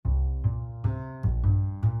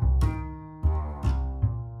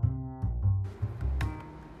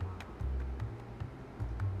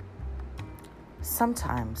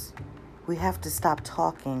Sometimes we have to stop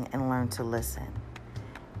talking and learn to listen.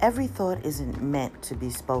 Every thought isn't meant to be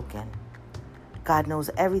spoken. God knows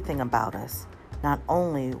everything about us, not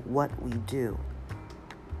only what we do,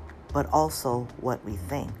 but also what we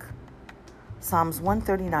think. Psalms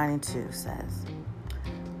 139:2 says,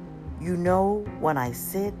 "You know when I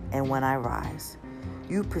sit and when I rise.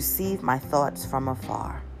 You perceive my thoughts from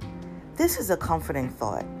afar." This is a comforting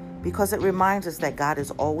thought because it reminds us that God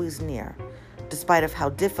is always near, despite of how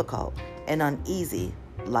difficult and uneasy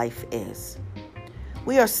life is.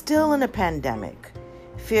 We are still in a pandemic.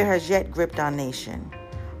 Fear has yet gripped our nation.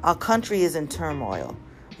 Our country is in turmoil,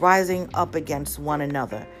 rising up against one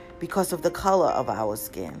another because of the color of our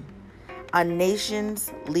skin. Our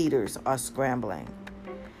nation's leaders are scrambling.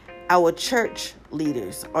 Our church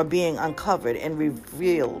leaders are being uncovered and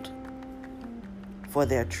revealed for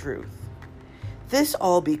their truth. This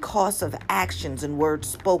all because of actions and words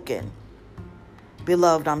spoken.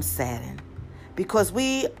 Beloved, I'm saddened because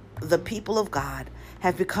we, the people of God,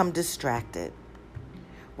 have become distracted.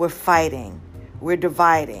 We're fighting, we're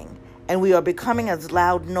dividing, and we are becoming a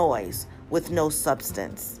loud noise with no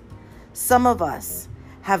substance. Some of us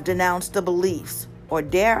have denounced the beliefs, or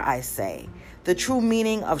dare I say, the true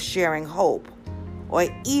meaning of sharing hope, or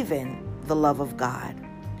even the love of God.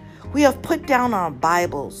 We have put down our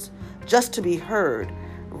Bibles just to be heard,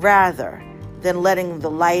 rather than letting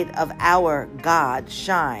the light of our God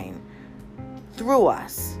shine through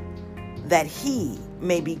us, that He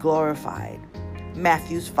may be glorified.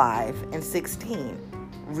 Matthew 5:16.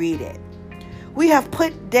 Read it. We have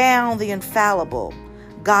put down the infallible,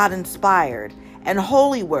 God-inspired, and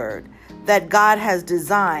holy word that God has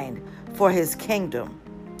designed for His kingdom.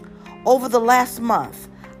 Over the last month,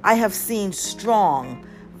 I have seen strong,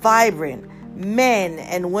 vibrant men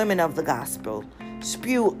and women of the gospel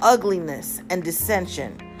spew ugliness and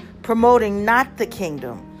dissension, promoting not the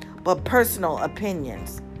kingdom, but personal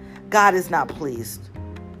opinions. God is not pleased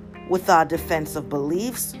with our defense of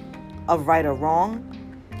beliefs, of right or wrong.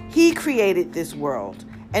 He created this world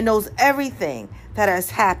and knows everything that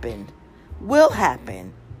has happened, will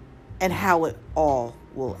happen, and how it all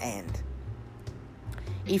will end.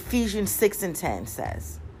 Ephesians 6:10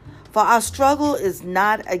 says, "For our struggle is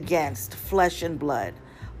not against flesh and blood,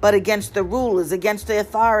 but against the rulers, against the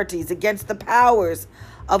authorities, against the powers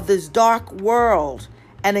of this dark world,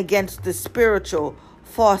 and against the spiritual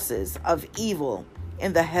forces of evil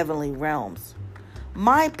in the heavenly realms."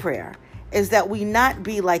 My prayer is that we not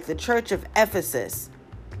be like the church of Ephesus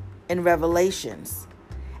in Revelations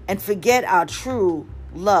and forget our true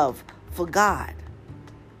love for God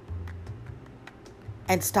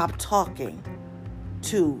and stop talking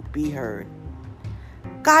to be heard.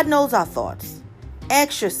 God knows our thoughts.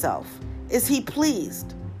 Ask yourself, is He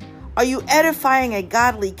pleased? Are you edifying a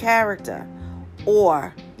godly character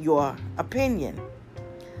or your opinion?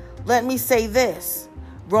 Let me say this.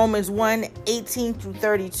 Romans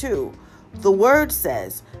 1:18-32. The word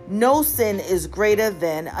says, "No sin is greater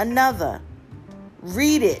than another."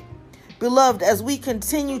 Read it. Beloved, as we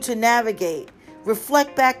continue to navigate,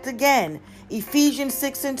 reflect back again. Ephesians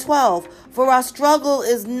 6:12. "For our struggle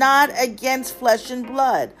is not against flesh and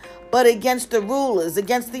blood, but against the rulers,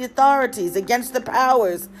 against the authorities, against the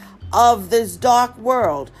powers of this dark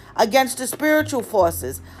world, against the spiritual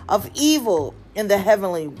forces of evil in the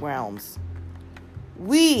heavenly realms."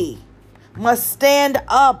 We must stand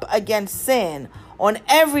up against sin on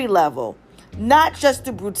every level, not just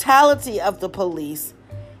the brutality of the police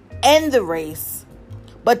and the race,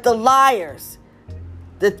 but the liars,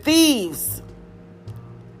 the thieves,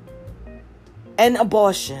 and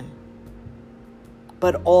abortion,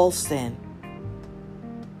 but all sin,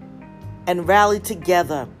 and rally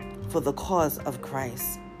together for the cause of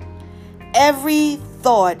Christ. Every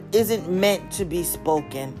thought isn't meant to be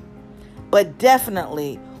spoken, but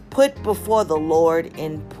definitely put before the Lord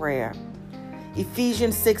in prayer.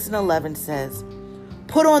 Ephesians 6:11 says,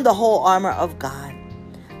 "Put on the whole armor of God,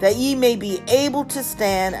 that ye may be able to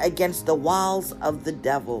stand against the wiles of the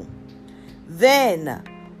devil. Then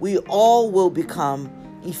we all will become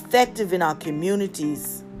effective in our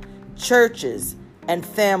communities, churches, and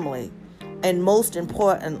family, and most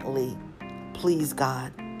importantly, please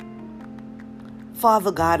God."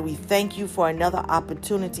 Father God, we thank You for another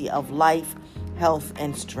opportunity of life, health,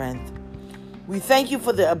 and strength. We thank You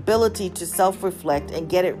for the ability to self-reflect and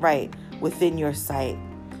get it right within Your sight.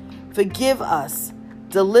 Forgive us,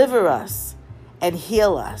 deliver us, and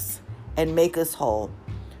heal us, and make us whole.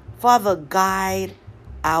 Father, guide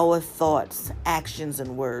our thoughts, actions,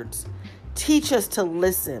 and words. Teach us to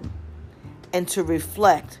listen and to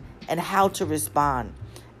reflect and how to respond.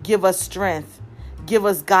 Give us strength, give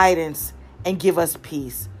us guidance, and give us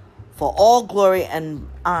peace. For all glory and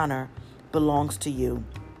honor belongs to you.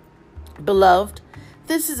 Beloved,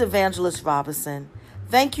 this is Evangelist Robinson.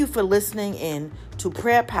 Thank you for listening in to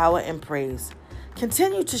Prayer, Power, and Praise.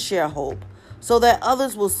 Continue to share hope so that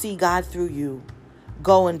others will see God through you.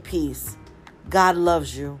 Go in peace. God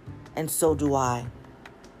loves you, and so do I.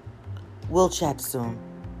 We'll chat soon.